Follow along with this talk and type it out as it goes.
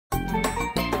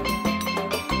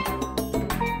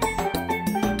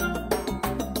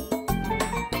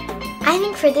I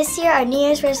think for this year, our New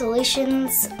Year's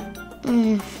resolutions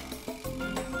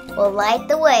will light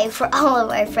the way for all of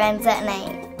our friends at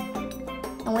night.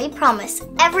 And we promise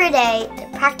every day to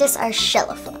practice our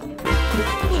shellaphone.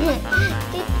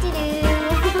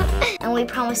 And we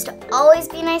promise to always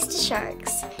be nice to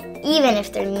sharks, even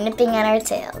if they're nipping at our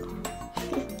tail.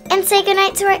 And say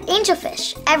goodnight to our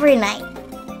angelfish every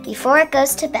night before it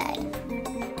goes to bed.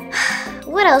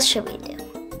 What else should we do?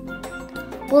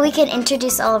 Well, we can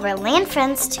introduce all of our land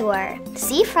friends to our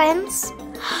sea friends.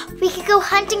 We could go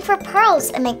hunting for pearls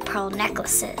and make pearl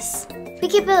necklaces. We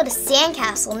could build a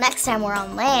sandcastle next time we're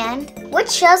on land.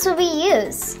 What shells would we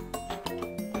use?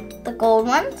 The gold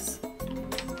ones?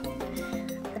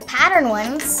 The pattern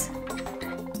ones?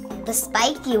 The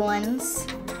spiky ones?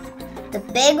 The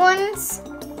big ones?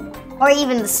 Or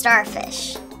even the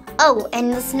starfish? Oh,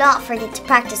 and let's not forget to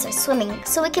practice our swimming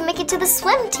so we can make it to the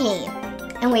swim team.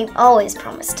 And we've always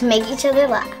promised to make each other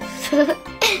laugh.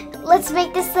 Let's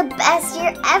make this the best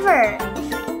year ever!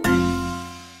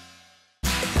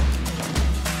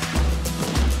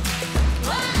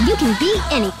 You can be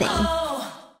anything.